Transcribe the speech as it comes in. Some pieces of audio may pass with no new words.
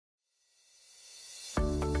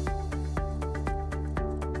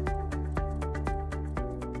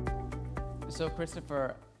So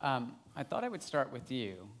Christopher, I thought I would start with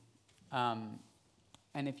you. And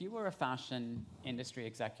if you were a fashion industry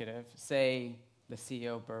executive, say the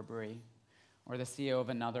CEO of Burberry, or the CEO of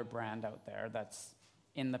another brand out there that's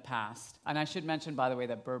in the past, and I should mention, by the way,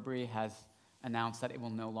 that Burberry has announced that it will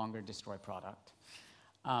no longer destroy product.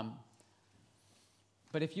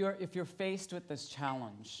 But if you're faced with this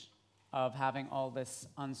challenge of having all this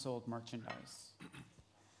unsold merchandise,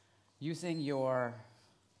 using your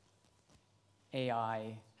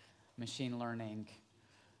AI, machine learning,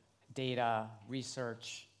 data,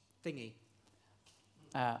 research, thingy,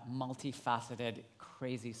 multifaceted,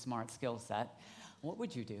 crazy smart skill set, what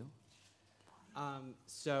would you do?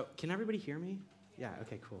 So can everybody hear me? Yeah,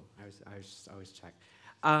 okay, cool. I was just always check.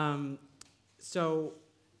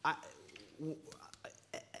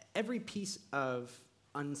 Every piece of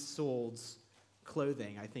unsold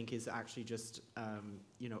clothing, I think, is actually just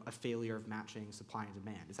a failure of matching supply and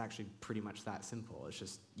demand. It's actually pretty much that simple. It's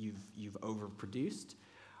just you've overproduced,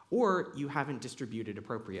 or you haven't distributed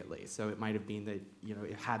appropriately. So it might have been that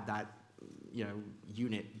it had that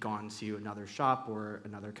unit gone to another shop or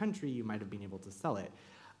another country, you might have been able to sell it.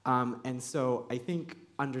 And so I think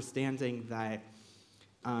understanding that,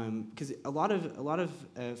 because a lot of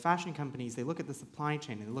fashion companies, they look at the supply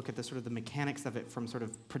chain and they look at the mechanics of it from sort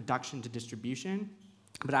of production to distribution,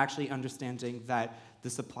 but actually understanding that the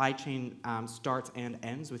supply chain starts and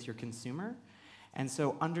ends with your consumer. And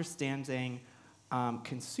so understanding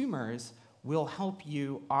consumers will help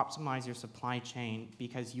you optimize your supply chain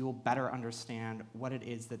because you will better understand what it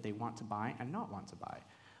is that they want to buy and not want to buy.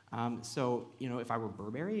 So if I were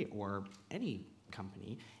Burberry or any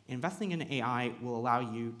company, investing in AI will allow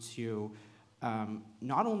you to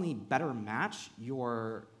not only better match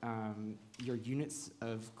your units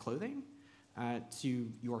of clothing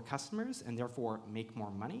to your customers and therefore make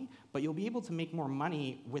more money, but you'll be able to make more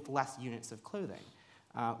money with less units of clothing,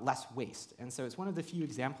 less waste. And so it's one of the few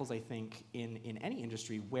examples, I think, in any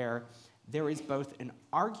industry where there is both an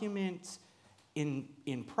argument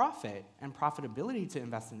in profit and profitability to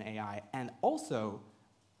invest in AI, and also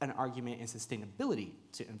an argument in sustainability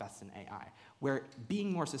to invest in AI, where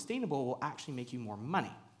being more sustainable will actually make you more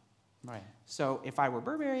money. Right. So if I were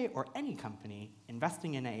Burberry or any company,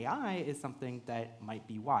 investing in AI is something that might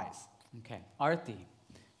be wise. Okay. Arti,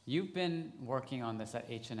 you've been working on this at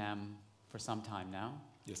H&M for some time now.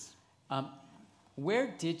 Yes. Where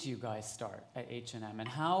did you guys start at H&M, and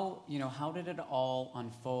how did it all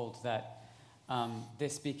unfold that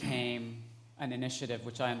this became an initiative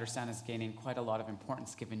which I understand is gaining quite a lot of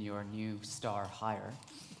importance given your new star hire?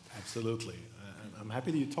 Absolutely. I'm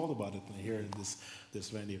happy that you told about it here in this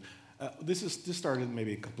venue. This started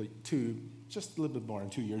maybe just a little bit more than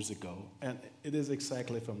 2 years ago, and it is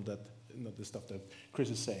exactly from that the stuff that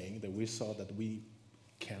Chris is saying, that we saw that we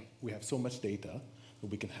have so much data that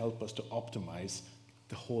we can help us to optimize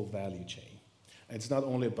the whole value chain. And it's not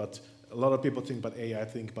only about, a lot of people think about AI,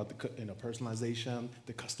 think about the personalization,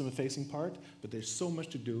 the customer-facing part, but there's so much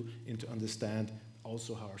to do to understand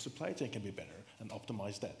also how our supply chain can be better and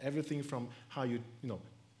optimize that. Everything from how you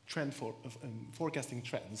forecasting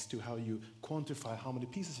trends to how you quantify how many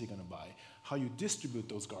pieces you're going to buy, how you distribute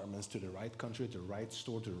those garments to the right country, to the right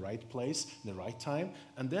store, to the right place, in the right time,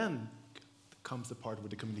 and then comes the part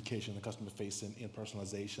with the communication, the customer facing, in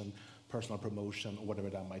personalization, personal promotion, or whatever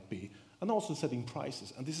that might be, and also setting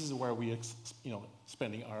prices. And this is where we are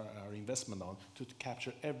spending our investment on to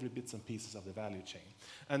capture every bits and pieces of the value chain.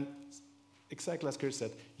 And exactly as Chris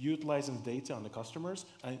said, utilizing data on the customers,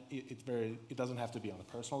 and it doesn't have to be on a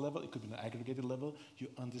personal level, it could be on an aggregated level. You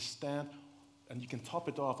understand, and you can top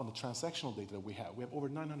it off on the transactional data that we have. We have over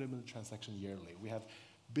 900 million transactions yearly. We have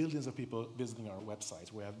billions of people visiting our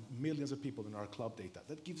websites. We have millions of people in our club data.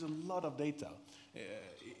 That gives a lot of data.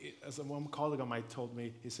 As one colleague of mine told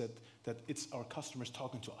me, he said that it's our customers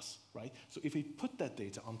talking to us, right? So if we put that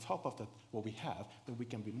data on top of that, what we have, then we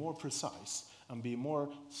can be more precise and be more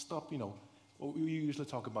we usually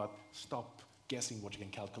talk about stop guessing what you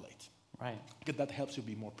can calculate. Right. Because that helps you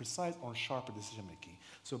be more precise or sharper decision making.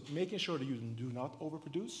 So making sure that you do not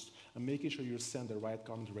overproduce and making sure you send the right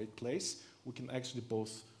garment to the right place, we can actually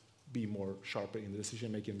both be more sharper in the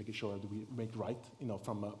decision making, making sure that we make right,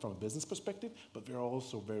 from a business perspective, but we're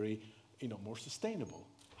also very, more sustainable,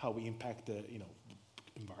 how we impact the,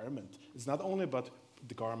 environment. It's not only about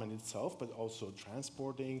the garment itself, but also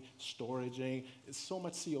transporting, storaging. It's so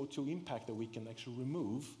much CO2 impact that we can actually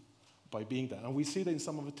remove by being that. And we see that in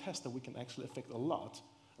some of the tests that we can actually affect a lot,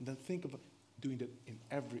 and then think of doing that in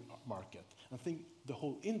every market, and think the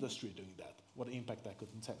whole industry doing that, what impact that could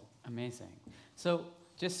entail. Amazing. So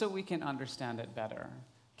just so we can understand it better,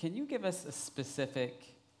 can you give us a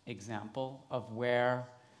specific example of where,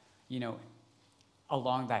 you know,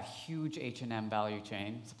 along that huge H&M value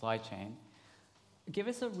chain, supply chain, give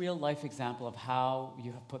us a real life example of how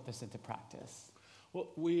you have put this into practice. Well,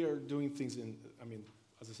 we are doing things in, I mean,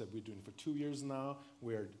 as I said, we're doing it for 2 years now.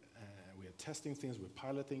 We are testing things, we're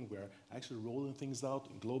piloting, we're actually rolling things out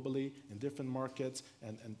globally in different markets,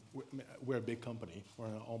 and we're a big company. We're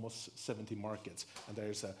in almost 70 markets, and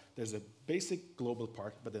there's a basic global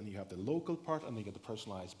part, but then you have the local part, and then you get the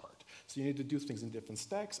personalized part. So you need to do things in different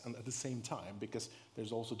stacks and at the same time, because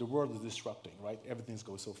there's also, the world is disrupting, right? Everything's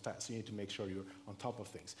going so fast, so you need to make sure you're on top of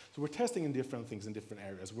things. So we're testing in different things in different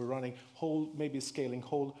areas. We're running maybe scaling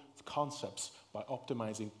whole concepts by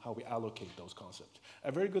optimizing how we allocate those concepts.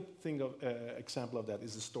 A very good example of that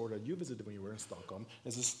is the store that you visited when you were in Stockholm.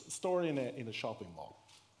 It's a store in a shopping mall.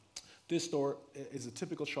 This store is a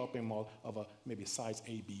typical shopping mall of maybe size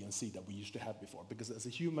A, B, and C that we used to have before. Because as a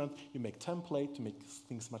human, you make template to make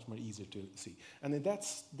things much more easier to see. And in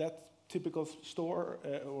that typical store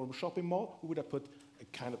or shopping mall, we would have put a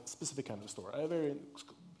kind of specific kind of store, a very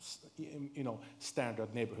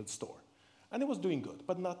standard neighborhood store. And it was doing good,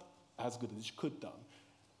 but not as good as it could have done.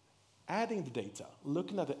 Adding the data,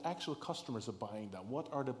 looking at the actual customers are buying them, what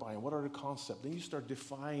are they buying, what are the concepts, then you start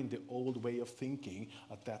defining the old way of thinking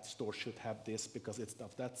that store should have this because it's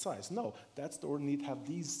of that size. No, that store need to have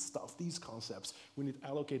these concepts. We need to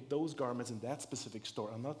allocate those garments in that specific store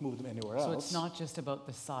and not move them anywhere else. So it's not just about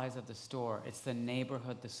the size of the store, it's the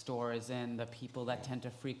neighborhood the store is in, the people that tend to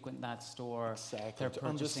frequent that store, exactly. their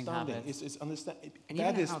purchasing habits. It's understanding. And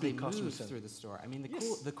that even is how they customer move centered. through the store. I mean,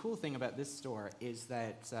 Yes. the cool thing about this store is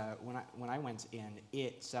that when I went in,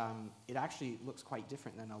 it actually looks quite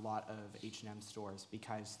different than a lot of H&M stores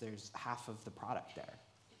because there's half of the product there.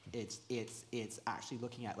 It's actually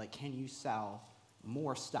looking at, like, can you sell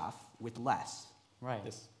more stuff with less? Right.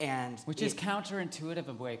 Yes. And Which is counterintuitive in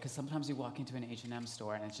a way, because sometimes you walk into an H&M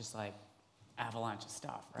store and it's just like avalanche of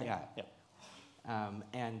stuff, right? Yeah. Yep.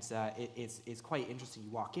 It's quite interesting. You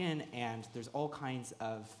walk in and there's all kinds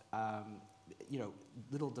of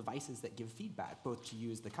little devices that give feedback, both to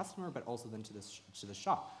you as the customer, but also then to the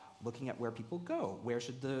shop. Looking at where people go, where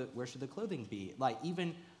should the clothing be? Like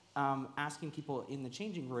even asking people in the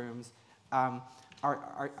changing rooms,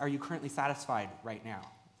 are you currently satisfied right now,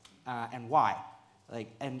 and why?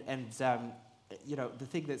 Like the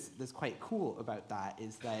thing that's quite cool about that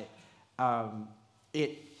is that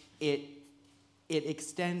it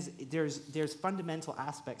extends. There's fundamental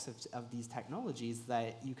aspects of these technologies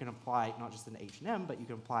that you can apply not just in H&M, but you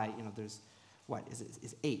can apply. There's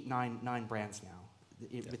is 9 brands now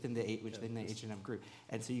within the within the H&M group,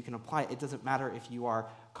 and so you can apply. It doesn't matter if you are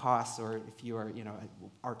COS or if you are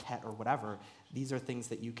Artet or whatever. These are things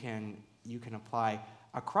that you can apply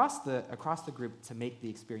across the group to make the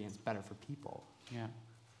experience better for people. Yeah.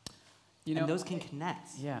 And those can connect.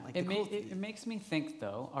 Yeah, like it makes me think,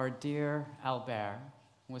 though, our dear Albert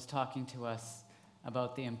was talking to us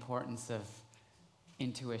about the importance of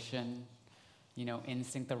intuition,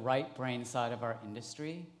 instinct, the right brain side of our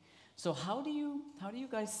industry. So how do you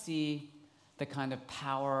guys see the kind of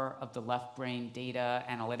power of the left brain data,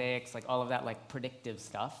 analytics, like all of that, like predictive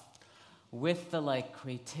stuff, with the like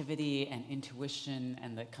creativity and intuition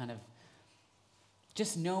and the kind of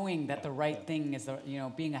just knowing that the right thing is,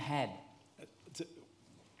 being ahead?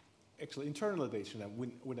 Actually, internalization,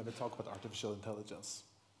 we never talk about artificial intelligence.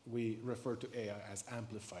 We refer to AI as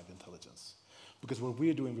amplified intelligence. Because what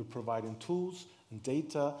we're doing, we're providing tools and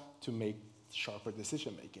data to make sharper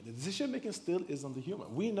decision making. The decision making still is on the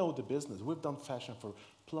human. We know the business. We've done fashion for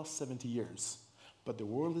plus 70 years. But the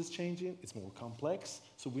world is changing, it's more complex,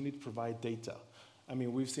 so we need to provide data. I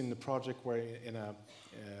mean, we've seen the project where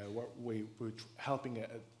we're helping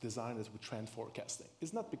designers with trend forecasting.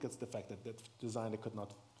 It's not because of the fact that the designer could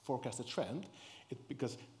not forecast a trend, it's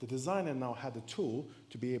because the designer now had a tool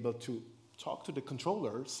to be able to talk to the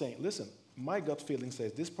controller saying, listen, my gut feeling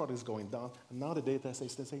says this product is going down, and now the data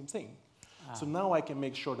says the same thing. So now I can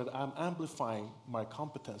make sure that I'm amplifying my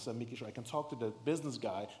competence and making sure I can talk to the business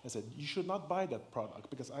guy and say, you should not buy that product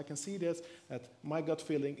because I can see this, that my gut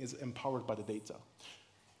feeling is empowered by the data.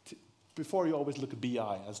 Before you always look at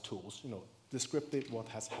BI as tools, descriptive, what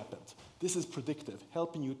has happened. This is predictive,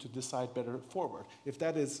 helping you to decide better forward. If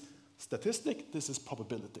that is statistic, this is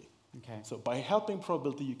probability. Okay. So by helping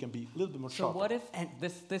probability, you can be a little bit more sharper. So what if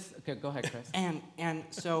this? Okay, go ahead, Chris. And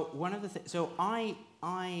so one of the things. So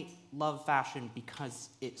I love fashion because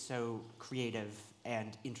it's so creative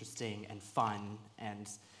and interesting and fun and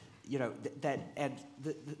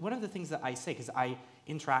one of the things that I say, because I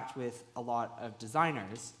interact with a lot of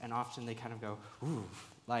designers and often they kind of go, ooh,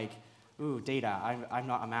 like ooh, data, I'm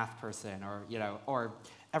not a math person, or, or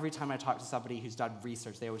every time I talk to somebody who's done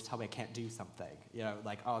research, they always tell me I can't do something,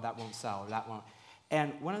 like, oh, that won't sell, or that won't.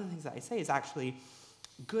 And one of the things that I say is actually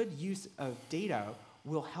good use of data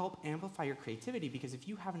will help amplify your creativity, because if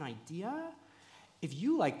you have an idea, if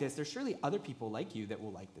you like this, there's surely other people like you that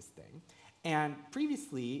will like this thing. And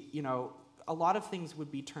previously, a lot of things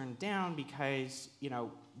would be turned down because,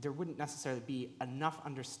 there wouldn't necessarily be enough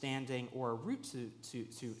understanding or a route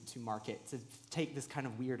to market to take this kind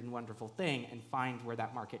of weird and wonderful thing and find where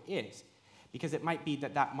that market is. Because it might be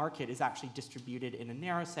that that market is actually distributed in a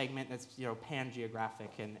narrow segment that's, pan-geographic.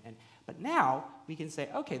 But now we can say,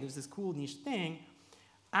 okay, there's this cool niche thing.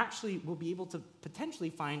 Actually, we'll be able to potentially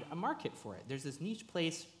find a market for it. There's this niche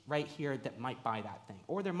place right here that might buy that thing.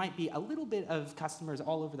 Or there might be a little bit of customers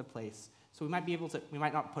all over the place. So we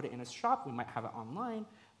might not put it in a shop, we might have it online,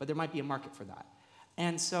 but there might be a market for that.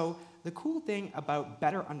 And so the cool thing about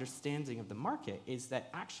better understanding of the market is that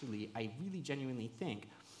actually, I really genuinely think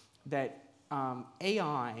that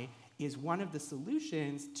AI is one of the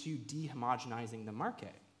solutions to dehomogenizing the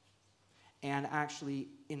market and actually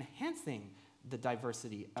enhancing the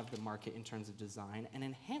diversity of the market in terms of design and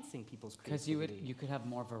enhancing people's creativity. Because you could have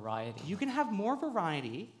more variety. You can have more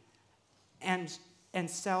variety and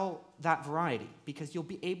sell that variety, because you'll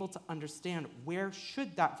be able to understand where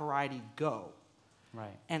should that variety go,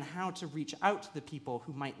 right, and how to reach out to the people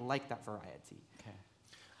who might like that variety. Okay.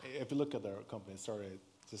 If you look at our company, sorry,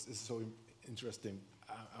 this is so interesting.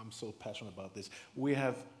 I'm so passionate about this. We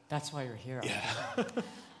have... That's why you're here. Yeah.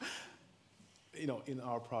 In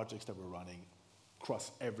our projects that we're running,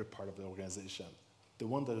 across every part of the organization, the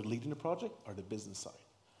one that are leading the project are the business side.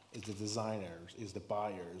 Is the designers, is the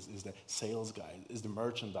buyers, is the sales guy, is the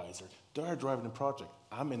merchandiser. They're driving the project.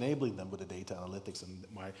 I'm enabling them with the data analytics and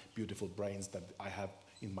my beautiful brains that I have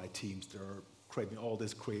in my teams. They're creating all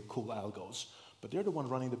these cool algos. But they're the one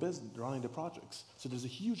running the business, running the projects. So there's a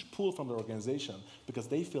huge pull from the organization because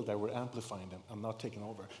they feel that we're amplifying them and not taking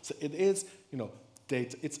over. So it is,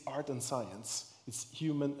 data, it's art and science. It's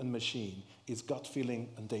human and machine. It's gut feeling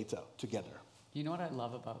and data together. You know what I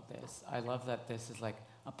love about this? I love that this is like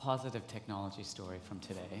a positive technology story from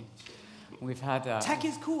today. We've had... Tech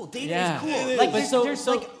is cool. Data yeah. is cool. Like, there's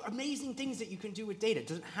so like amazing things that you can do with data. It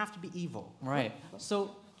doesn't have to be evil. Right.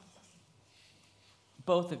 So,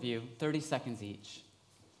 both of you, 30 seconds each.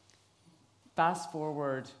 Fast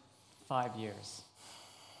forward 5 years.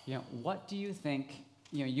 What do you think...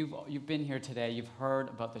 you've been here today, you've heard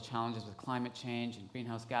about the challenges with climate change and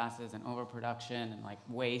greenhouse gases and overproduction and like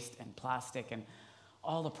waste and plastic and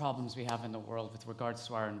all the problems we have in the world with regards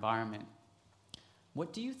to our environment.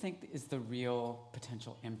 What do you think is the real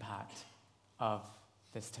potential impact of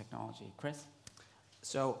this technology? Chris?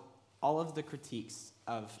 So all of the critiques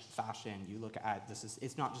of fashion, you look at this,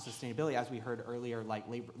 it's not just sustainability, as we heard earlier, like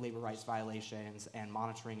labor rights violations and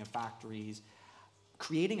monitoring of factories.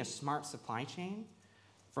 Creating a smart supply chain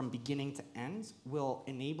from beginning to end will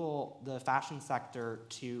enable the fashion sector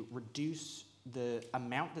to reduce the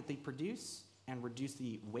amount that they produce and reduce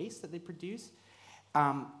the waste that they produce,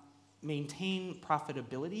 maintain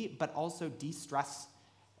profitability, but also de-stress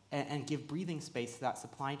and give breathing space to that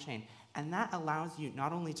supply chain. And that allows you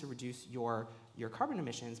not only to reduce your carbon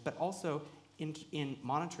emissions, but also in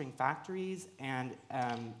monitoring factories and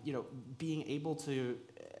being able to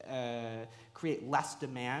create less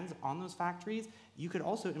demand on those factories. You could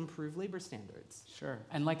also improve labor standards. Sure.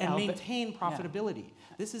 And maintain profitability.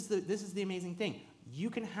 Yeah. This is the amazing thing. You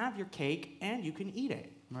can have your cake and you can eat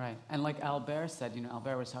it. Right. And like Albert said,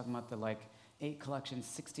 Albert was talking about the 8 collections,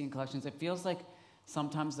 16 collections. It feels like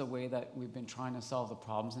sometimes the way that we've been trying to solve the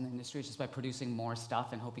problems in the industry is just by producing more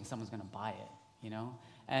stuff and hoping someone's going to buy it,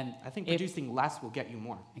 And I think producing less will get you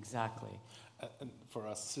more. Exactly. And for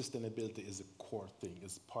us, sustainability is a core thing.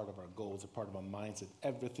 It's part of our goals, a part of our mindset,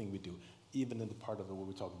 everything we do, even in the part of it where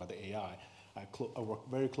we talk about the AI. I work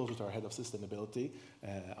very closely with our head of sustainability,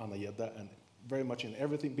 Anna Yedda, and very much in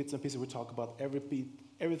everything, bits and pieces we talk about,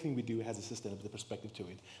 everything we do has a sustainability perspective to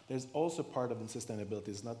it. There's also part of the sustainability,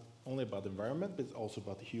 it's not only about the environment, but it's also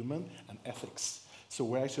about the human and ethics. So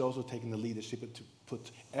we're actually also taking the leadership to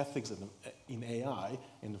put ethics in AI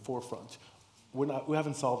in the forefront. We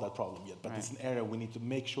haven't solved that problem yet, but it's an area we need to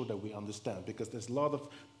make sure that we understand, because there's a lot of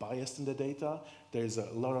bias in the data. There's a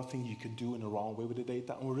lot of things you can do in the wrong way with the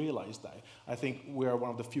data, and we realize that. I think we are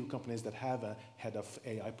one of the few companies that have a head of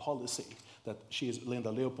AI policy. That she is Linda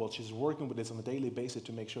Leopold. She's working with this on a daily basis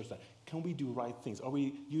to make sure that can we do right things? Are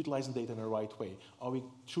we utilizing data in the right way? Are we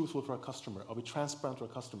truthful to our customer? Are we transparent to our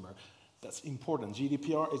customer? That's important.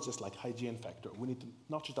 GDPR is just like hygiene factor. We need to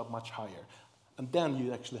notch it up much higher. And then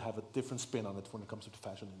you actually have a different spin on it when it comes to the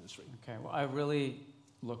fashion industry. Okay, well, I really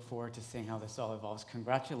look forward to seeing how this all evolves.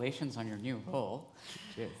 Congratulations on your new role.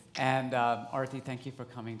 Cheers. And Arti, thank you for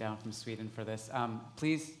coming down from Sweden for this.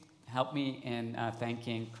 Please help me in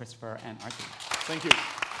thanking Christopher and Arti. Thank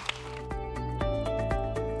you.